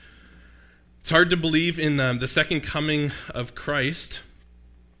hard to believe in the second coming of Christ.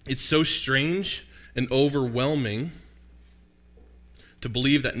 It's so strange and overwhelming to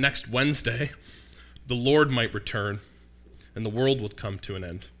believe that next Wednesday the Lord might return and the world will come to an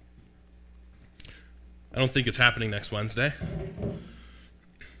end. I don't think it's happening next Wednesday.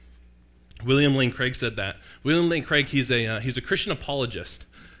 William Lane Craig said that. William Lane Craig, he's a Christian apologist.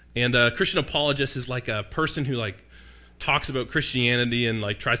 And a Christian apologist is like a person who talks about Christianity and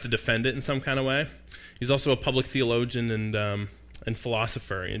tries to defend it in some kind of way. He's also a public theologian and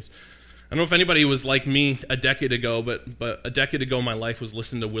philosopher. And I don't know if anybody was like me a decade ago, but a decade ago my life was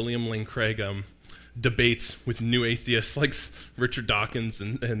listening to William Lane Craig debates with new atheists like Richard Dawkins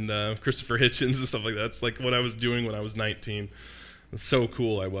and Christopher Hitchens and stuff like that. It's like what I was doing when I was 19. It's so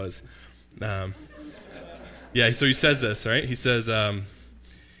cool I was. Yeah, so he says this, right? He says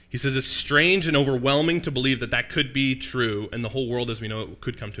it's strange and overwhelming to believe that could be true and the whole world as we know it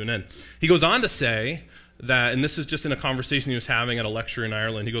could come to an end. He goes on to say that, and this is just in a conversation he was having at a lecture in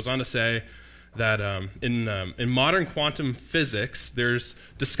Ireland, he goes on to say that in modern quantum physics, there's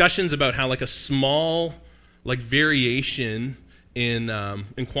discussions about how a small variation in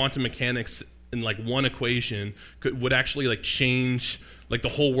quantum mechanics in one equation would actually change the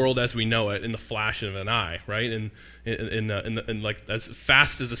whole world as we know it in the flash of an eye, right? And in as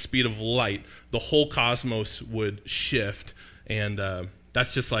fast as the speed of light, the whole cosmos would shift, and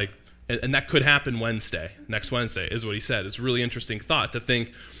that's just and that could happen next Wednesday, is what he said. It's a really interesting thought to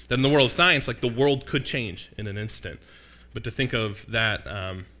think that in the world of science, the world could change in an instant. But to think of that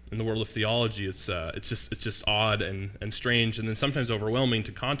in the world of theology, it's just odd and strange, and then sometimes overwhelming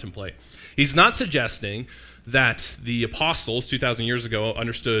to contemplate. He's not suggesting that the apostles 2,000 years ago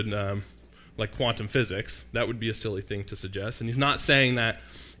understood quantum physics. That would be a silly thing to suggest. And he's not saying that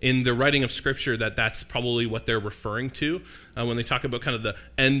in the writing of Scripture that's probably what they're referring to when they talk about kind of the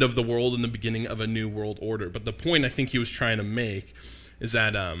end of the world and the beginning of a new world order. But the point I think he was trying to make is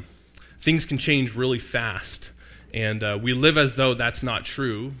that things can change really fast. And we live as though that's not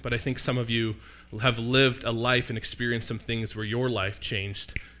true, but I think some of you have lived a life and experienced some things where your life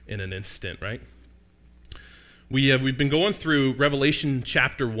changed in an instant, right? We've been going through Revelation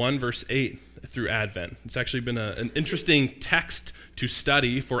chapter 1, verse 8 through Advent. It's actually been an interesting text to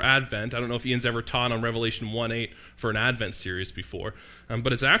study for Advent. I don't know if Ian's ever taught on Revelation 1:8 for an Advent series before,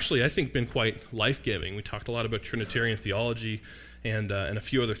 but it's actually, I think, been quite life-giving. We talked a lot about Trinitarian theology and a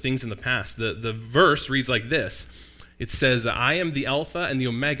few other things in the past. The verse reads like this. It says, "I am the Alpha and the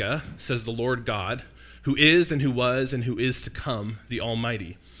Omega, says the Lord God, who is and who was and who is to come, the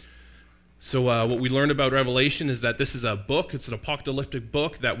Almighty." So what we learned about Revelation is that this is a book. It's an apocalyptic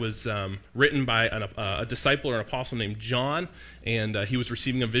book that was written by a disciple or an apostle named John, and he was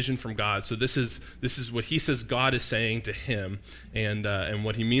receiving a vision from God. So this is what he says God is saying to him, and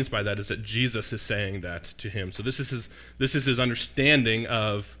what he means by that is that Jesus is saying that to him. So this is his understanding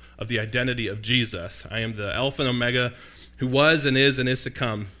of the identity of Jesus. I am the Alpha and Omega, who was and is to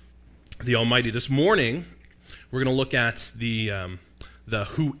come, the Almighty. This morning, we're going to look at the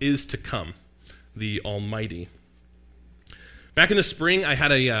who is to come, the Almighty. Back in the spring, I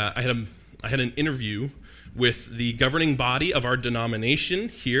had an interview with the governing body of our denomination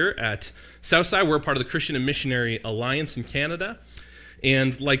here at Southside. We're part of the Christian and Missionary Alliance in Canada.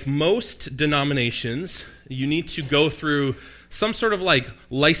 And like most denominations, you need to go through some sort of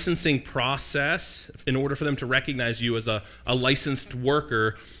licensing process in order for them to recognize you as a licensed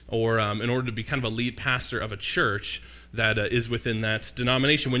worker or in order to be kind of a lead pastor of a church that is within that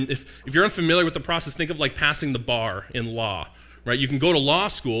denomination. If you're unfamiliar with the process, think of passing the bar in law, right? You can go to law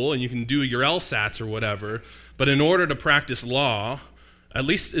school and you can do your LSATs or whatever, but in order to practice law, at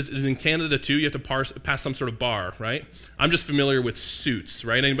least is in Canada too, you have to pass some sort of bar, right? I'm just familiar with suits,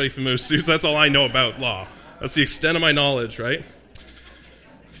 right? Anybody familiar with suits? That's all I know about law. That's the extent of my knowledge, right?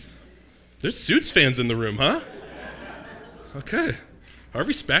 There's Suits fans in the room, huh? Okay.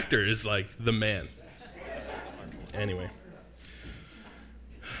 Harvey Specter is the man. Anyway.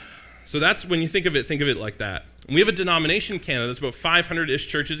 So that's when you think of it like that. And we have a denomination in Canada. There's about 500-ish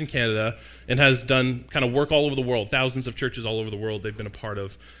churches in Canada and has done kind of work all over the world. Thousands of churches all over the world they've been a part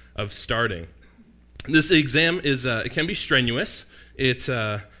of starting. This exam is it can be strenuous. There's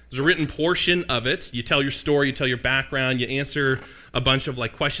a written portion of it. You tell your story, you tell your background, you answer a bunch of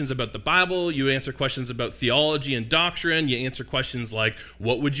questions about the Bible, you answer questions about theology and doctrine, you answer questions like,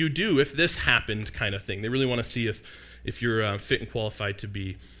 what would you do if this happened, kind of thing. They really want to see if you're fit and qualified to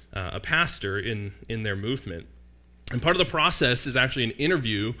be a pastor in their movement. And part of the process is actually an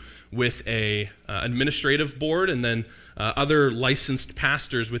interview with a administrative board and then other licensed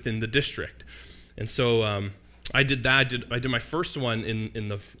pastors within the district. And so I did that. I did my first one in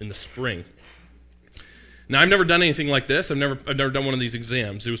the spring. Now, I've never done anything like this. I've never done one of these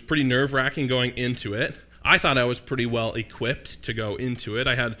exams. It was pretty nerve-wracking going into it. I thought I was pretty well equipped to go into it.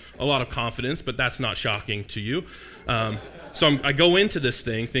 I had a lot of confidence, but that's not shocking to you. So I go into this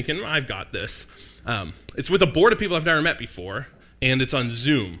thing thinking, I've got this. It's with a board of people I've never met before, and it's on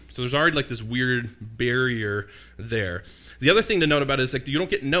Zoom. So there's already like this weird barrier there. The other thing to note about it is like you don't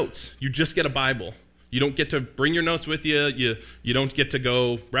get notes. You just get a Bible. You don't get to bring your notes with you. You don't get to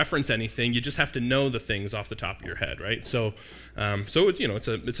go reference anything. You just have to know the things off the top of your head, right? So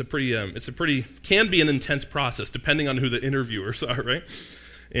it's a pretty can be an intense process depending on who the interviewers are, right?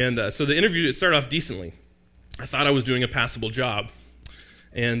 And so the interview, it started off decently. I thought I was doing a passable job,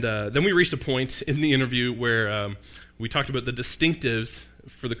 and then we reached a point in the interview where we talked about the distinctives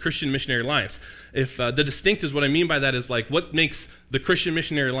for the Christian Missionary Alliance. If the distinctives, what I mean by that is like what makes the Christian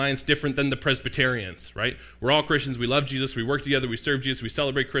Missionary Alliance different than the Presbyterians, right? We're all Christians, we love Jesus, we work together, we serve Jesus, we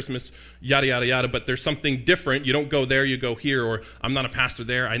celebrate Christmas, yada, yada, yada, but there's something different. You don't go there, you go here, or I'm not a pastor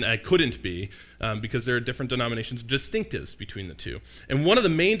there, I couldn't be, because there are different denominations, distinctives between the two. And one of the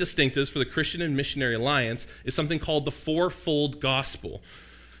main distinctives for the Christian and Missionary Alliance is something called the fourfold gospel.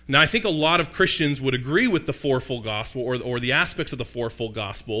 Now, I think a lot of Christians would agree with the fourfold gospel or the aspects of the fourfold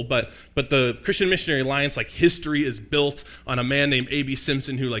gospel, but the Christian Missionary Alliance, like history is built on a man named A.B.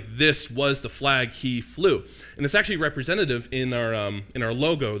 Simpson who, like, this was the flag he flew. And it's actually representative in our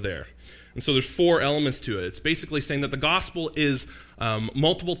logo there. And so there's 4 elements to it. It's basically saying that the gospel is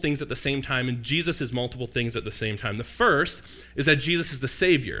multiple things at the same time, and Jesus is multiple things at the same time. The first is that Jesus is the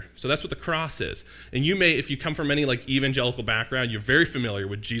Savior. So that's what the cross is. And you may, if you come from any like evangelical background, you're very familiar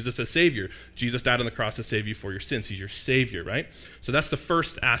with Jesus as Savior. Jesus died on the cross to save you for your sins. He's your Savior, right? So that's the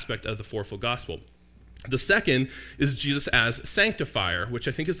first aspect of the fourfold gospel. The second is Jesus as sanctifier, which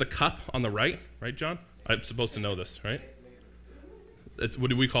I think is the cup on the right, John? I'm supposed to know this, right? What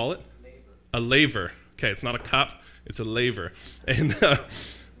do we call it? A laver. Okay, it's not a cup, it's a laver. And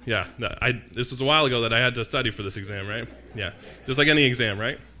this was a while ago that I had to study for this exam, right? Yeah, just like any exam,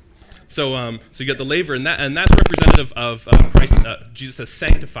 right? So you get the laver, and that's representative of Christ, Jesus as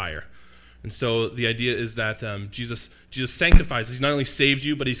sanctifier. And so the idea is that Jesus sanctifies. He's not only saved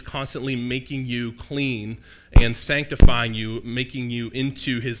you, but he's constantly making you clean and sanctifying you, making you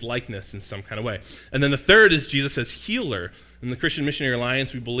into his likeness in some kind of way. And then the third is Jesus as healer. In the Christian Missionary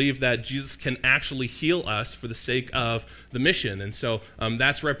Alliance, we believe that Jesus can actually heal us for the sake of the mission. And so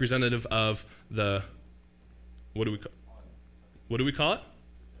that's representative of the, what do we call it?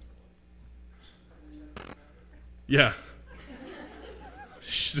 Yeah.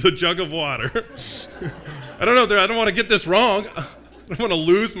 The jug of water. I don't know. I don't want to get this wrong. I don't want to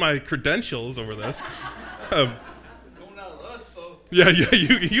lose my credentials over this. Going out of us, though. Yeah,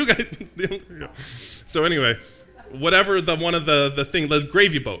 you guys. So anyway, whatever the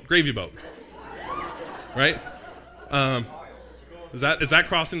gravy boat, right? Is that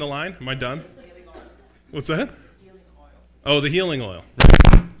crossing the line? Am I done? What's that? Oh, the healing oil.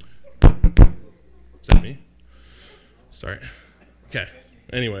 Right. Is that me? Sorry. Okay.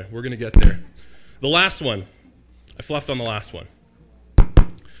 Anyway, we're going to get there. The last one. I fluffed on the last one.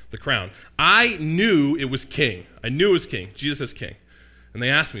 The crown. I knew it was king. I knew it was king. Jesus is king. And they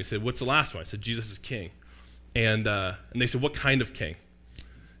asked me, said, what's the last one? I said, Jesus is king. And they said, what kind of king?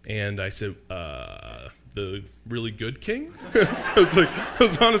 And I said, the really good king? I was like,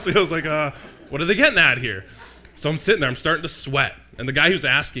 what are they getting at here? So I'm sitting there, I'm starting to sweat. And the guy who's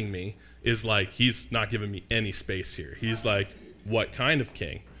asking me is like, he's not giving me any space here. He's like, what kind of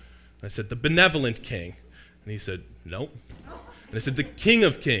king? And I said, the benevolent king. And he said, nope. And I said, the King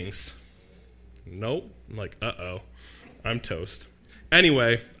of Kings. Nope. I'm like, uh-oh, I'm toast.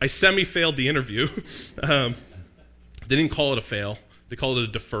 Anyway, I semi-failed the interview. They didn't call it a fail. They called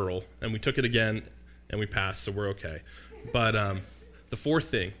it a deferral. And we took it again, and we passed, so we're okay. But the fourth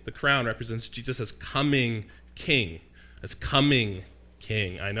thing, the crown represents Jesus as coming king. As coming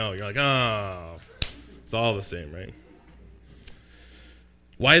king. I know, you're like, oh, it's all the same, right?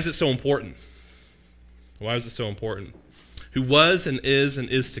 Why is it so important? Why is it so important? Who was and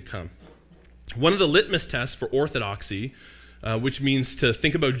is to come. One of the litmus tests for orthodoxy, which means to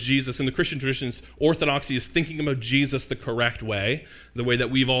think about Jesus. In the Christian traditions, orthodoxy is thinking about Jesus the correct way, the way that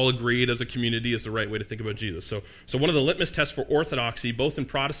we've all agreed as a community is the right way to think about Jesus. So one of the litmus tests for orthodoxy, both in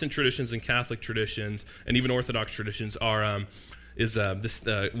Protestant traditions and Catholic traditions, and even Orthodox traditions, is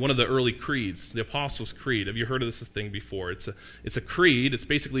one of the early creeds, the Apostles' Creed. Have you heard of this thing before? It's a creed. It's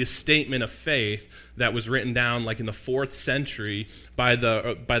basically a statement of faith that was written down like in the 4th century by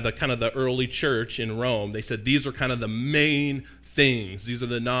the kind of the early church in Rome. They said these are kind of the main things. These are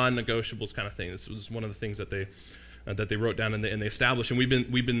the non-negotiables kind of things. This was one of the things that that they wrote down and they established, and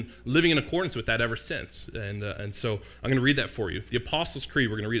we've been living in accordance with that ever since. And so I'm going to read that for you. The Apostles' Creed.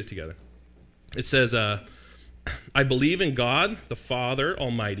 We're going to read it together. It says, "I believe in God, the Father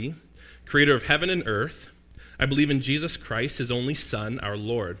Almighty, creator of heaven and earth. I believe in Jesus Christ, his only Son, our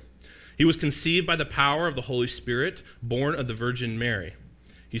Lord. He was conceived by the power of the Holy Spirit, born of the Virgin Mary.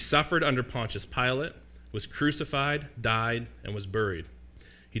 He suffered under Pontius Pilate, was crucified, died, and was buried.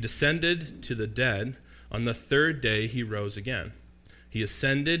 He descended to the dead. On the third day he rose again. He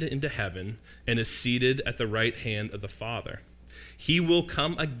ascended into heaven and is seated at the right hand of the Father. He will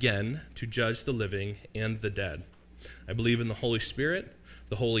come again to judge the living and the dead. I believe in the Holy Spirit,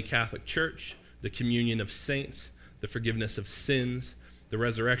 the Holy Catholic Church, the communion of saints, the forgiveness of sins, the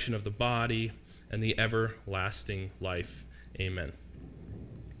resurrection of the body, and the everlasting life. Amen."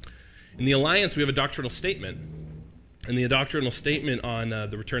 In the Alliance, we have a doctrinal statement. And the doctrinal statement on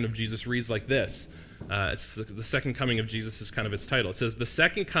the return of Jesus reads like this. It's the second coming of Jesus is kind of its title. It says, "The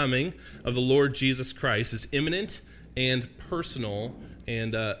second coming of the Lord Jesus Christ is imminent and personal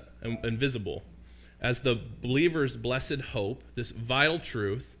and visible. As the believer's blessed hope, this vital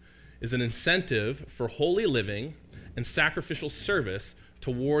truth is an incentive for holy living and sacrificial service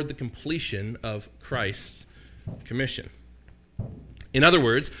toward the completion of Christ's commission." In other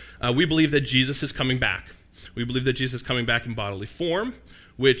words, we believe that Jesus is coming back. We believe that Jesus is coming back in bodily form,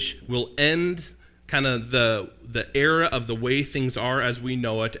 which will end kind of the era of the way things are as we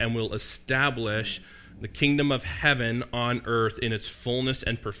know it, and will establish the kingdom of heaven on earth in its fullness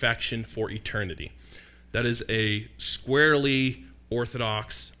and perfection for eternity. That is a squarely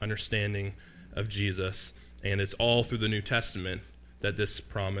orthodox understanding of Jesus, and it's all through the New Testament that this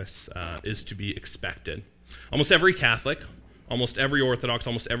promise is to be expected. Almost every Catholic, almost every Orthodox,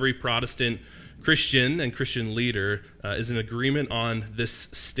 almost every Protestant Christian and Christian leader is in agreement on this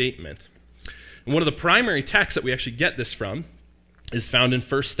statement. And one of the primary texts that we actually get this from is found in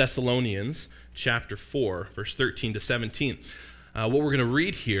 1 Thessalonians chapter 4, verse 13 to 17. What we're going to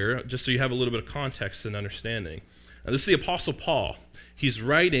read here, just so you have a little bit of context and understanding. This is the Apostle Paul. He's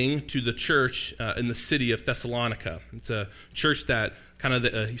writing to the church in the city of Thessalonica. It's a church that kind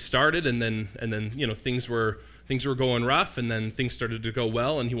of he started, and then things were going rough, and then things started to go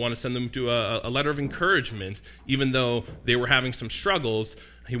well, and he wanted to send them to a letter of encouragement, even though they were having some struggles.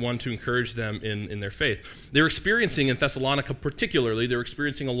 He wanted to encourage them in their faith. They were experiencing in Thessalonica particularly, they were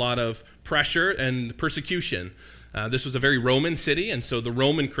experiencing a lot of pressure and persecution. This was a very Roman city, and so the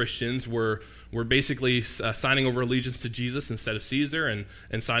Roman Christians were basically signing over allegiance to Jesus instead of Caesar,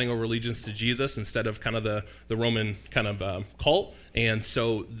 and signing over allegiance to Jesus instead of kind of the Roman kind of cult. And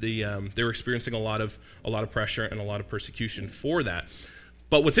so they were experiencing a lot of pressure and a lot of persecution for that.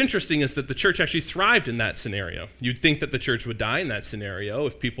 But what's interesting is that the church actually thrived in that scenario. You'd think that the church would die in that scenario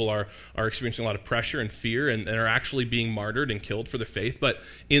if people are experiencing a lot of pressure and fear and are actually being martyred and killed for their faith. But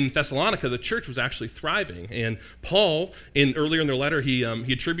in Thessalonica, the church was actually thriving. And Paul, earlier in their letter, he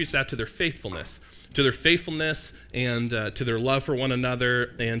attributes that to their faithfulness and to their love for one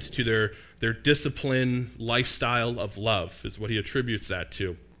another and to their disciplined lifestyle of love is what he attributes that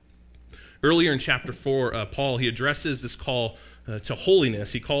to. Earlier in chapter 4, Paul, he addresses this call to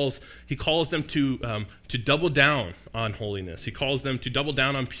holiness. He calls them to double down on holiness. He calls them to double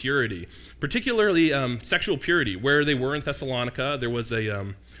down on purity, particularly sexual purity. Where they were in Thessalonica, there was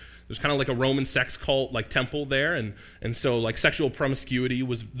kind of like a Roman sex cult like temple there, and so like sexual promiscuity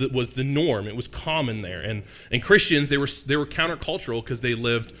was the norm. It was common there, and Christians they were countercultural because they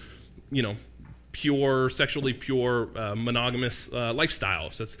lived, sexually pure monogamous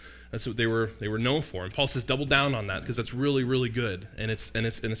lifestyles. That's what they were known for. And Paul says, double down on that because that's really, really good. And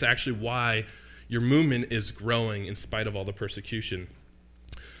it's actually why your movement is growing in spite of all the persecution.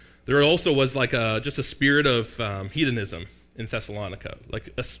 There also was like just a spirit of hedonism in Thessalonica, like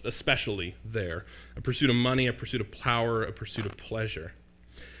especially there. A pursuit of money, a pursuit of power, a pursuit of pleasure.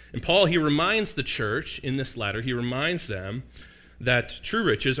 And Paul, he reminds the church in this letter, he reminds them that true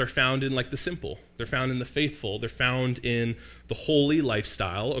riches are found in like the simple. They're found in the faithful. They're found in the holy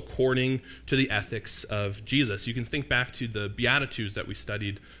lifestyle according to the ethics of Jesus. You can think back to the Beatitudes that we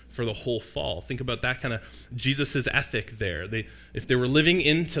studied for the whole fall. Think about that kind of Jesus' ethic there. If they were living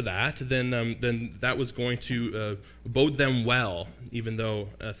into that, then that was going to bode them well, even though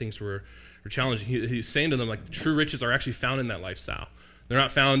things were challenging. He's saying to them, like, true riches are actually found in that lifestyle. They're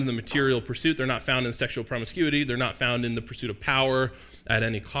not found in the material pursuit. They're not found in sexual promiscuity. They're not found in the pursuit of power at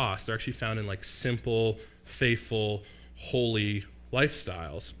any cost. They're actually found in like simple, faithful, holy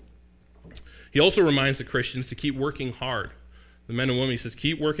lifestyles. He also reminds the Christians to keep working hard. The men and women, he says,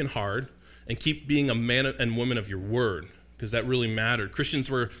 keep working hard and keep being a man and woman of your word. because that really mattered. Christians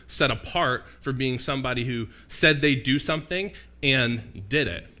were set apart for being somebody who said they'd do something and did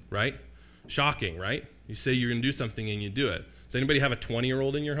it, right? Shocking, right? You say you're going to do something and you do it. Does anybody have a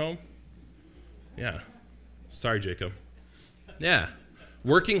 20-year-old in your home? Yeah. Sorry, Jacob. Yeah.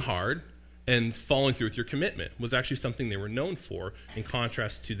 Working hard and following through with your commitment was actually something they were known for in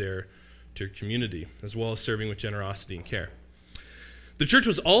contrast to their community, as well as serving with generosity and care. The church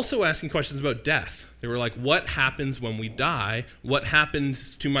was also asking questions about death. They were like, what happens when we die? What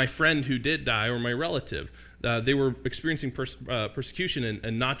happens to my friend who did die or my relative? They were experiencing persecution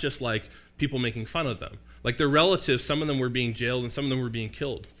and not just like people making fun of them. Like their relatives, some of them were being jailed and some of them were being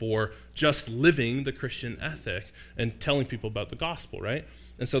killed for just living the Christian ethic and telling people about the gospel, right?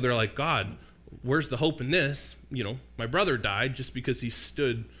 And so they're like, God, where's the hope in this? You know, my brother died just because he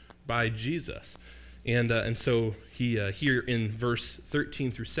stood by Jesus. And so he here in verse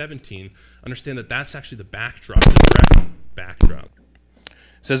 13 through 17, understand that that's actually the backdrop, the direct backdrop. It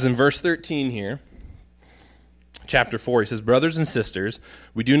says in verse 13 here, chapter 4, he says, brothers and sisters,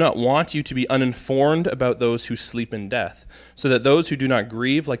 we do not want you to be uninformed about those who sleep in death, so that those who do not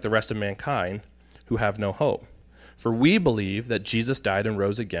grieve like the rest of mankind, who have no hope. For we believe that Jesus died and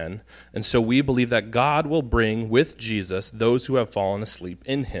rose again, and so we believe that God will bring with Jesus those who have fallen asleep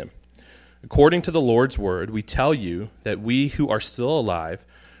in him. According to the Lord's word, we tell you that we who are still alive,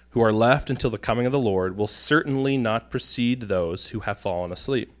 who are left until the coming of the Lord, will certainly not precede those who have fallen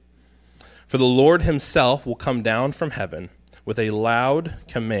asleep. For the Lord himself will come down from heaven with a loud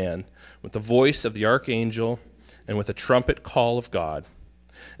command, with the voice of the archangel, and with a trumpet call of God.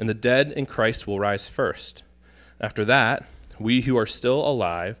 And the dead in Christ will rise first. After that, we who are still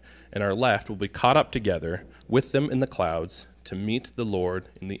alive and are left will be caught up together with them in the clouds to meet the Lord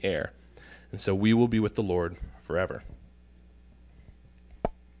in the air. And so we will be with the Lord forever.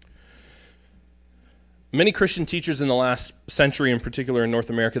 Many Christian teachers in the last century, in particular in North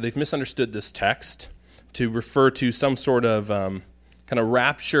America, they've misunderstood this text to refer to some sort of kind of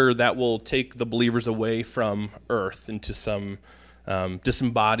rapture that will take the believers away from earth into some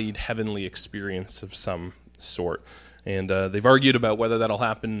disembodied heavenly experience of some sort. And they've argued about whether that'll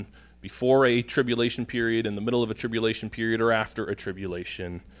happen before a tribulation period, in the middle of a tribulation period, or after a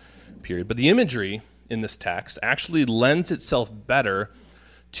tribulation period. But the imagery in this text actually lends itself better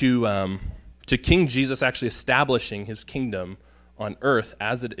to King Jesus actually establishing his kingdom on earth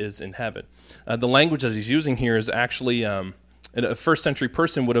as it is in heaven. The language that he's using here is actually, a first century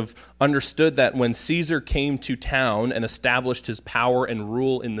person would have understood that when Caesar came to town and established his power and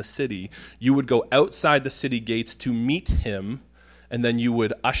rule in the city, you would go outside the city gates to meet him, and then you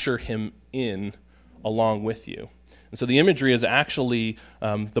would usher him in along with you. And so the imagery is actually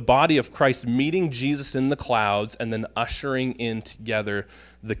the body of Christ meeting Jesus in the clouds and then ushering in together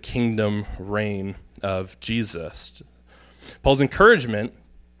the kingdom reign of Jesus. Paul's encouragement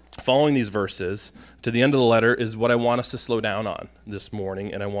following these verses to the end of the letter is what I want us to slow down on this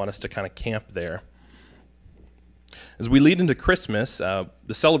morning, and I want us to kind of camp there. As we lead into Christmas, the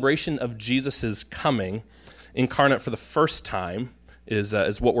celebration of Jesus' coming incarnate for the first time is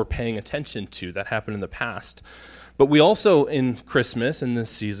what we're paying attention to. That happened in the past. But we also, in Christmas, in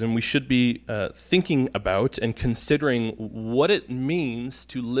this season, we should be thinking about and considering what it means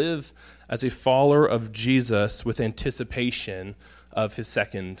to live as a follower of Jesus with anticipation of his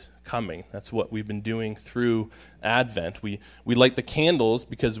second coming. That's what we've been doing through Advent. We light the candles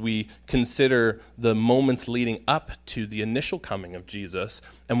because we consider the moments leading up to the initial coming of Jesus,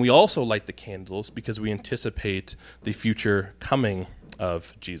 and we also light the candles because we anticipate the future coming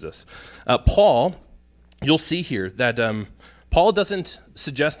of Jesus. Paul, you'll see here that Paul doesn't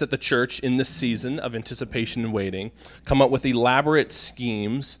suggest that the church in this season of anticipation and waiting come up with elaborate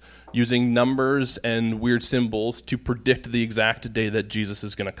schemes using numbers and weird symbols to predict the exact day that Jesus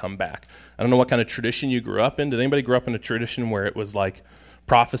is going to come back. I don't know what kind of tradition you grew up in. Did anybody grow up in a tradition where it was like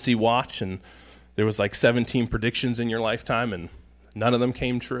prophecy watch and there was like 17 predictions in your lifetime and none of them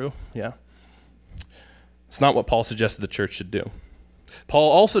came true? Yeah. It's not what Paul suggested the church should do. Paul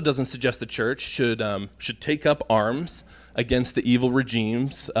also doesn't suggest the church should take up arms against the evil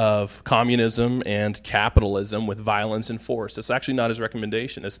regimes of communism and capitalism with violence and force. It's actually not his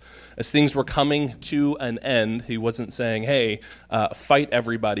recommendation. As things were coming to an end, he wasn't saying, hey, fight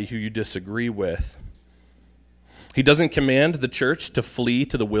everybody who you disagree with. He doesn't command the church to flee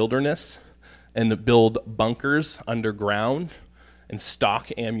to the wilderness and build bunkers underground and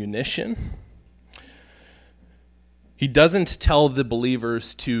stock ammunition. He doesn't tell the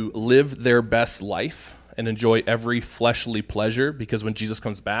believers to live their best life and enjoy every fleshly pleasure, because when Jesus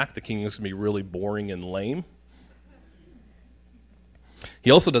comes back, the kingdom is going to be really boring and lame. He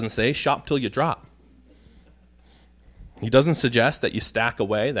also doesn't say, shop till you drop. He doesn't suggest that you stack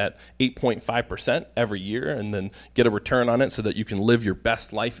away that 8.5% every year and then get a return on it so that you can live your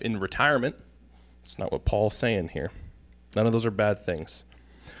best life in retirement. That's not what Paul's saying here. None of those are bad things.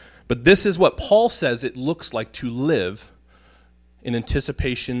 But this is what Paul says it looks like to live in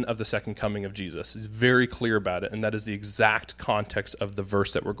anticipation of the second coming of Jesus. He's very clear about it, and that is the exact context of the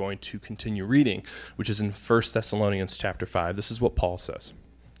verse that we're going to continue reading, which is in 1 Thessalonians chapter 5. This is what Paul says.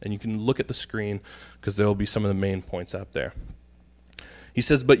 And you can look at the screen because there will be some of the main points up there. He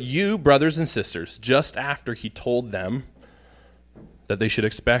says, "But you, brothers and sisters," just after he told them that they should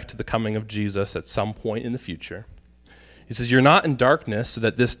expect the coming of Jesus at some point in the future, he says, "You're not in darkness so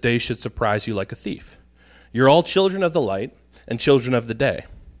that this day should surprise you like a thief. You're all children of the light and children of the day.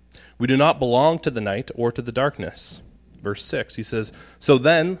 We do not belong to the night or to the darkness." Verse 6, he says, "So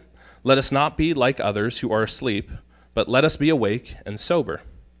then, let us not be like others who are asleep, but let us be awake and sober.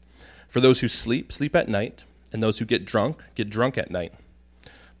 For those who sleep, sleep at night, and those who get drunk at night.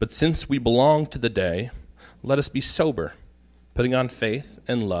 But since we belong to the day, let us be sober, putting on faith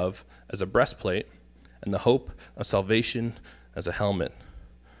and love as a breastplate, and the hope of salvation as a helmet."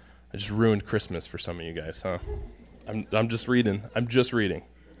 I just ruined Christmas for some of you guys, huh? I'm just reading.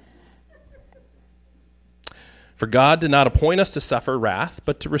 "For God did not appoint us to suffer wrath,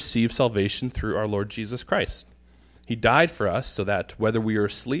 but to receive salvation through our Lord Jesus Christ. He died for us so that, whether we are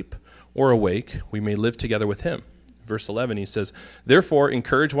asleep or awake, we may live together with him." Verse 11, he says, "Therefore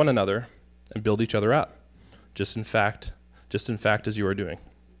encourage one another and build each other up, just in fact as you are doing.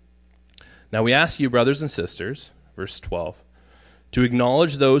 Now we ask you, brothers and sisters," verse 12, "to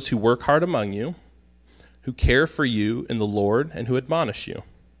acknowledge those who work hard among you, who care for you in the Lord, and who admonish you.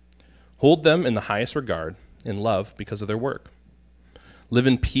 Hold them in the highest regard, in love because of their work. Live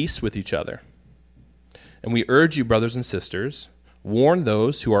in peace with each other. And we urge you, brothers and sisters, warn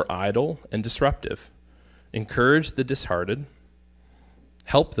those who are idle and disruptive. Encourage the disheartened.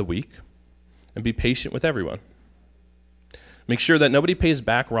 Help the weak. And be patient with everyone. Make sure that nobody pays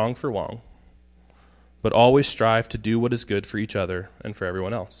back wrong for wrong, but always strive to do what is good for each other and for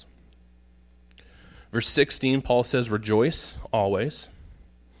everyone else." Verse 16, Paul says, "Rejoice always."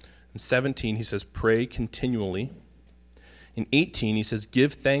 In 17, he says, "Pray continually." In 18, he says,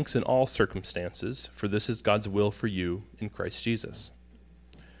 "Give thanks in all circumstances, for this is God's will for you in Christ Jesus."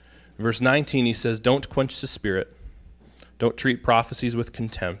 In verse 19, he says, "Don't quench the spirit. Don't treat prophecies with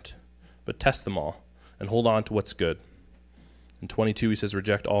contempt, but test them all and hold on to what's good." In 22, he says,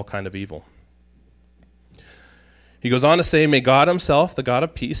 "Reject all kind of evil." He goes on to say, "May God himself, the God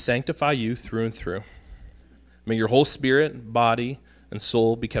of peace, sanctify you through and through. May your whole spirit, body, and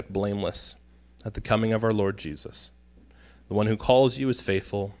soul be kept blameless at the coming of our Lord Jesus. The one who calls you is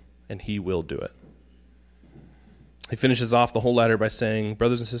faithful, and he will do it." He finishes off the whole letter by saying,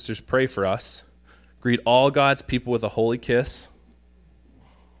 "Brothers and sisters, pray for us. Greet all God's people with a holy kiss."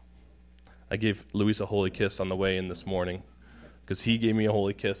 I gave Luis a holy kiss on the way in this morning because he gave me a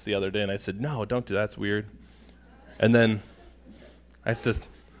holy kiss the other day, and I said, "No, don't do that. That's weird." And then I have to,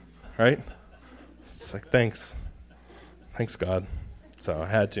 right? It's like, thanks, God. So I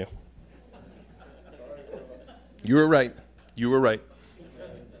had to. You were right. He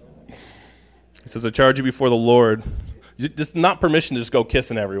says, "I charge you before the Lord." Just not permission to just go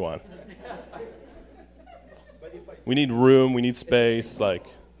kissing everyone. We need room. We need space. Like,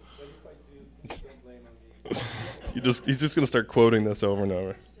 he's just going to start quoting this over and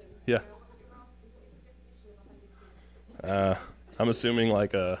over. Yeah. I'm assuming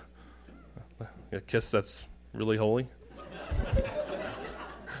like a kiss that's really holy.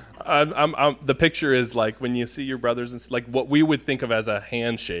 The picture is like when you see your brothers, and like what we would think of as a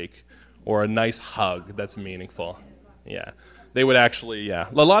handshake or a nice hug that's meaningful. Yeah, they would actually. Yeah,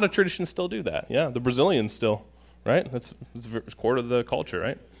 a lot of traditions still do that. Yeah, the Brazilians still, right? It's core to the culture,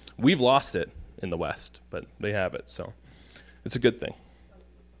 right? We've lost it in the West, but they have it, so it's a good thing.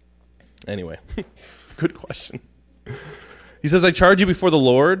 Anyway, good question. He says, "I charge you before the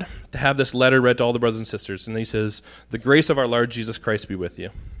Lord to have this letter read to all the brothers and sisters." And he says, "The grace of our Lord Jesus Christ be with you."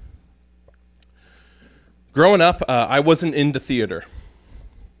 Growing up, I wasn't into theater.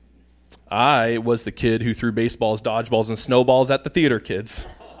 I was the kid who threw baseballs, dodgeballs, and snowballs at the theater kids.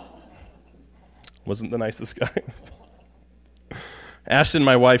 Wasn't the nicest guy. Ashton,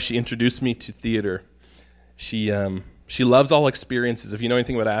 my wife, she introduced me to theater. She loves all experiences. If you know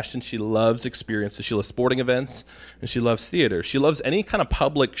anything about Ashton, she loves experiences. She loves sporting events, and she loves theater. She loves any kind of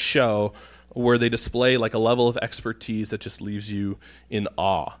public show where they display like a level of expertise that just leaves you in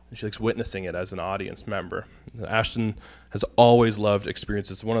awe. And she likes witnessing it as an audience member. Ashton has always loved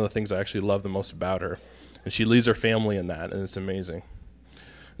experiences. It's one of the things I actually love the most about her. And she leads her family in that, and it's amazing.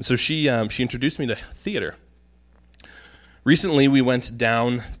 And so she introduced me to theater. Recently, we went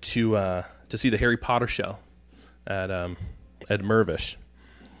down to see the Harry Potter show at Mirvish.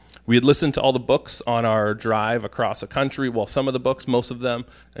 We had listened to all the books on our drive across the country. Well, some of the books, most of them,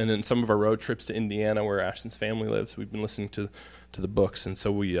 and then some of our road trips to Indiana, where Ashton's family lives. We've been listening to the books, and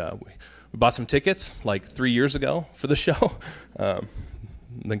so we bought some tickets like 3 years ago for the show.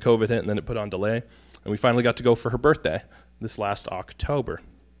 Then COVID hit, and then it put on delay, and we finally got to go for her birthday this last October.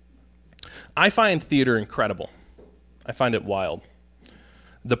 I find theater incredible. I find it wild.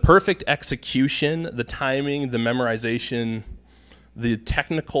 The perfect execution, the timing, the memorization, the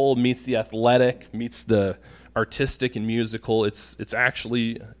technical meets the athletic, meets the artistic and musical. It's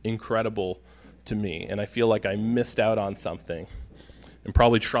actually incredible to me, and I feel like I missed out on something and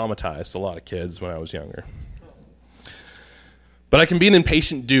probably traumatized a lot of kids when I was younger. But I can be an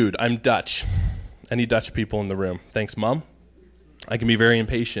impatient dude. I'm Dutch. Any Dutch people in the room? Thanks, Mom. I can be very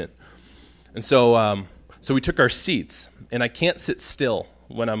impatient. And so we took our seats, and I can't sit still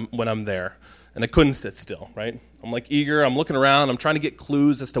when I'm there. And I couldn't sit still, right? I'm like eager. I'm looking around. I'm trying to get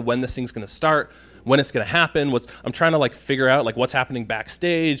clues as to when this thing's going to start, when it's going to happen. I'm trying to like figure out like what's happening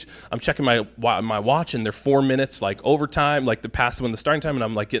backstage. I'm checking my watch, and they're 4 minutes like overtime, like the past when the starting time, and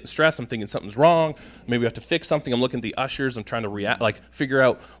I'm like getting stressed. I'm thinking something's wrong. Maybe we have to fix something. I'm looking at the ushers. I'm trying to react, like figure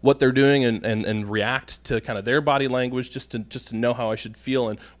out what they're doing and react to kind of their body language, just to know how I should feel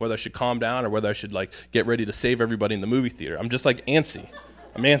and whether I should calm down or whether I should like get ready to save everybody in the movie theater. I'm just like antsy.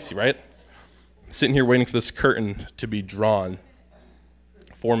 I'm antsy, right? Sitting here waiting for this curtain to be drawn.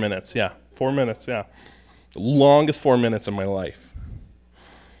 4 minutes, yeah. 4 minutes, yeah. The longest 4 minutes of my life.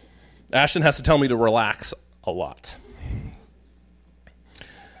 Ashton has to tell me to relax a lot.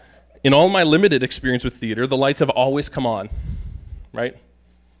 In all my limited experience with theater, the lights have always come on, right?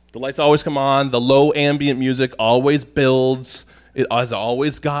 The lights always come on. The low ambient music always builds. It has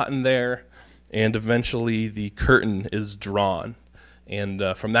always gotten there. And eventually the curtain is drawn.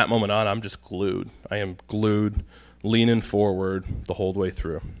 And from that moment on, I'm just glued. I am glued, leaning forward the whole way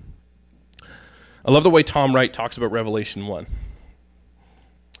through. I love the way Tom Wright talks about Revelation 1.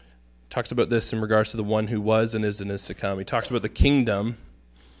 Talks about this in regards to the one who was and is to come. He talks about the kingdom.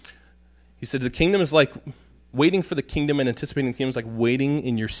 He said the kingdom is like waiting for the kingdom and anticipating the kingdom is like waiting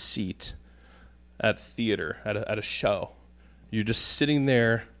in your seat at theater, at a show. You're just sitting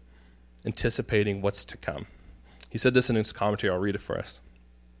there anticipating what's to come. He said this in his commentary. I'll read it for us.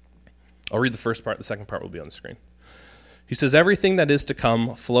 I'll read the first part. The second part will be on the screen. He says, everything that is to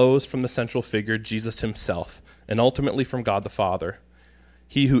come flows from the central figure, Jesus himself, and ultimately from God the Father,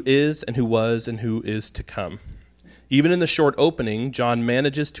 he who is and who was and who is to come. Even in the short opening, John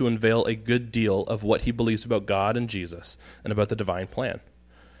manages to unveil a good deal of what he believes about God and Jesus and about the divine plan.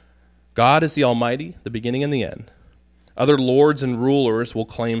 God is the Almighty, the beginning and the end. Other lords and rulers will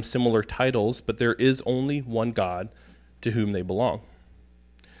claim similar titles, but there is only one God to whom they belong.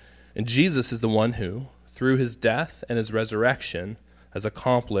 And Jesus is the one who, through his death and his resurrection, has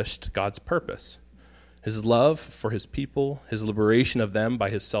accomplished God's purpose. His love for his people, his liberation of them by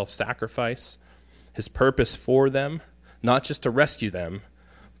his self-sacrifice, his purpose for them, not just to rescue them,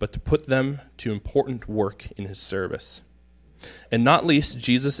 but to put them to important work in his service. And not least,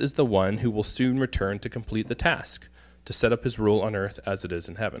 Jesus is the one who will soon return to complete the task, to set up his rule on earth as it is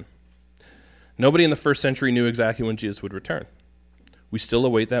in heaven. Nobody in the first century knew exactly when Jesus would return. We still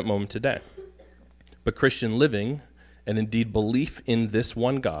await that moment today. But Christian living, and indeed belief in this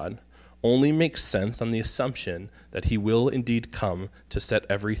one God, only makes sense on the assumption that he will indeed come to set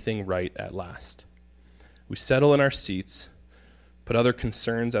everything right at last. We settle in our seats, put other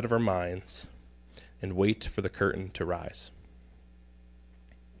concerns out of our minds, and wait for the curtain to rise.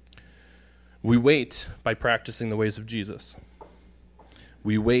 We wait by practicing the ways of Jesus.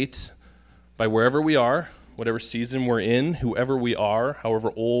 We wait by wherever we are, whatever season we're in, whoever we are,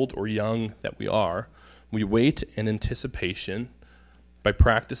 however old or young that we are. We wait in anticipation by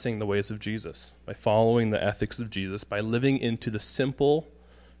practicing the ways of Jesus, by following the ethics of Jesus, by living into the simple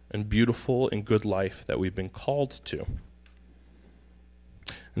and beautiful and good life that we've been called to.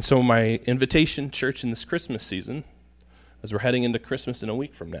 And so my invitation, church, in this Christmas season, as we're heading into Christmas in a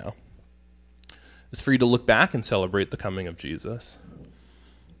week from now, is for you to look back and celebrate the coming of Jesus,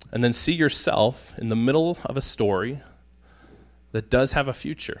 and then see yourself in the middle of a story that does have a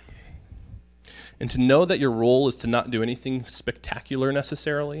future. And to know that your role is to not do anything spectacular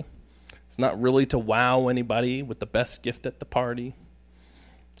necessarily. It's not really to wow anybody with the best gift at the party.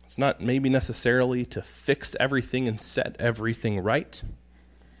 It's not maybe necessarily to fix everything and set everything right.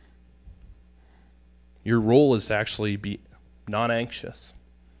 Your role is to actually be non-anxious,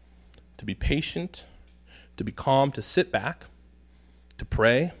 to be patient, to be calm, to sit back, to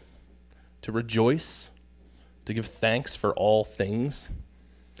pray, to rejoice, to to give thanks for all things,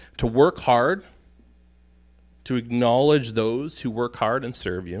 to work hard, to acknowledge those who work hard and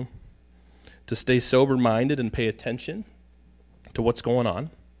serve you, to stay sober-minded and pay attention to what's going on,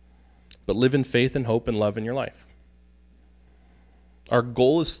 but live in faith and hope and love in your life. Our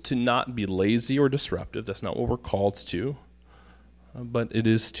goal is to not be lazy or disruptive. That's not what we're called to. But it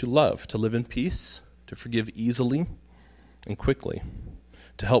is to love, to live in peace, to forgive easily and quickly,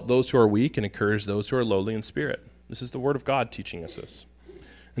 to help those who are weak and encourage those who are lowly in spirit. This is the Word of God teaching us this.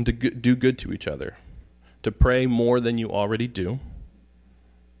 And to do good to each other, to pray more than you already do.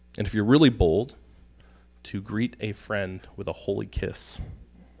 And if you're really bold, to greet a friend with a holy kiss.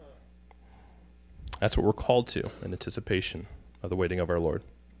 That's what we're called to in anticipation of the waiting of our Lord.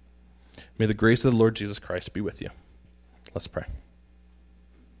 May the grace of the Lord Jesus Christ be with you. Let's pray.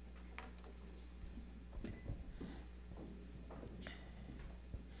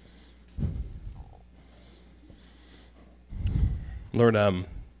 Lord,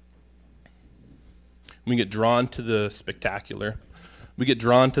 we get drawn to the spectacular. We get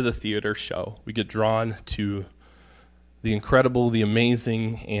drawn to the theater show. We get drawn to the incredible, the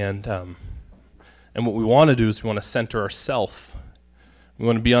amazing, and what we want to do is we want to center ourselves. We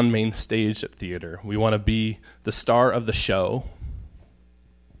want to be on main stage at theater. We want to be the star of the show.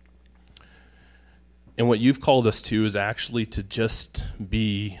 And what you've called us to is actually to just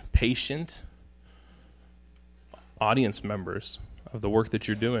be patient audience members of the work that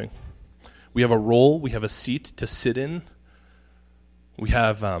you're doing. We have a role, we have a seat to sit in. We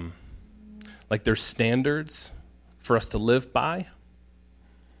have, there's standards for us to live by.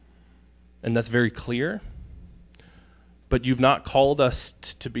 And that's very clear. But you've not called us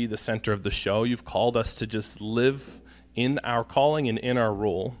to be the center of the show. You've called us to just live in our calling and in our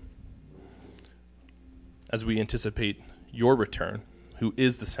role as we anticipate your return, who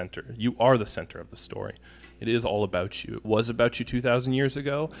is the center. You are the center of the story. It is all about you. It was about you 2,000 years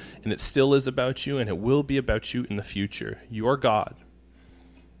ago, and it still is about you, and it will be about you in the future. You are God,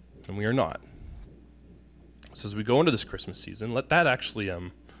 and we are not. So as we go into this Christmas season, let that actually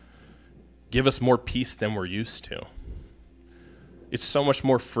give us more peace than we're used to. It's so much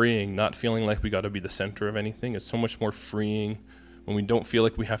more freeing not feeling like we got to be the center of anything. It's so much more freeing when we don't feel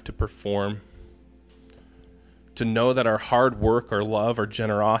like we have to perform. To know that our hard work, our love, our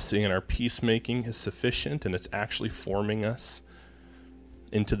generosity, and our peacemaking is sufficient, and it's actually forming us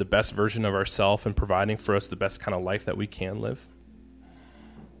into the best version of ourselves and providing for us the best kind of life that we can live.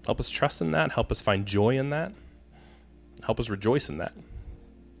 Help us trust in that. Help us find joy in that. Help us rejoice in that.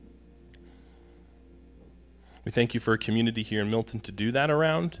 We thank you for a community here in Milton to do that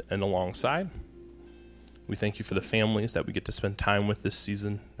around and alongside. We thank you for the families that we get to spend time with this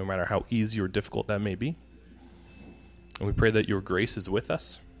season, no matter how easy or difficult that may be. And we pray that your grace is with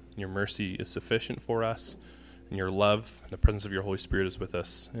us, your mercy is sufficient for us, and your love and the presence of your Holy Spirit is with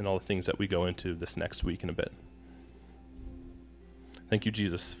us in all the things that we go into this next week in a bit. Thank you,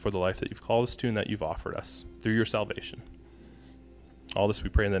 Jesus, for the life that you've called us to and that you've offered us through your salvation. All this we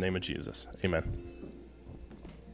pray in the name of Jesus. Amen.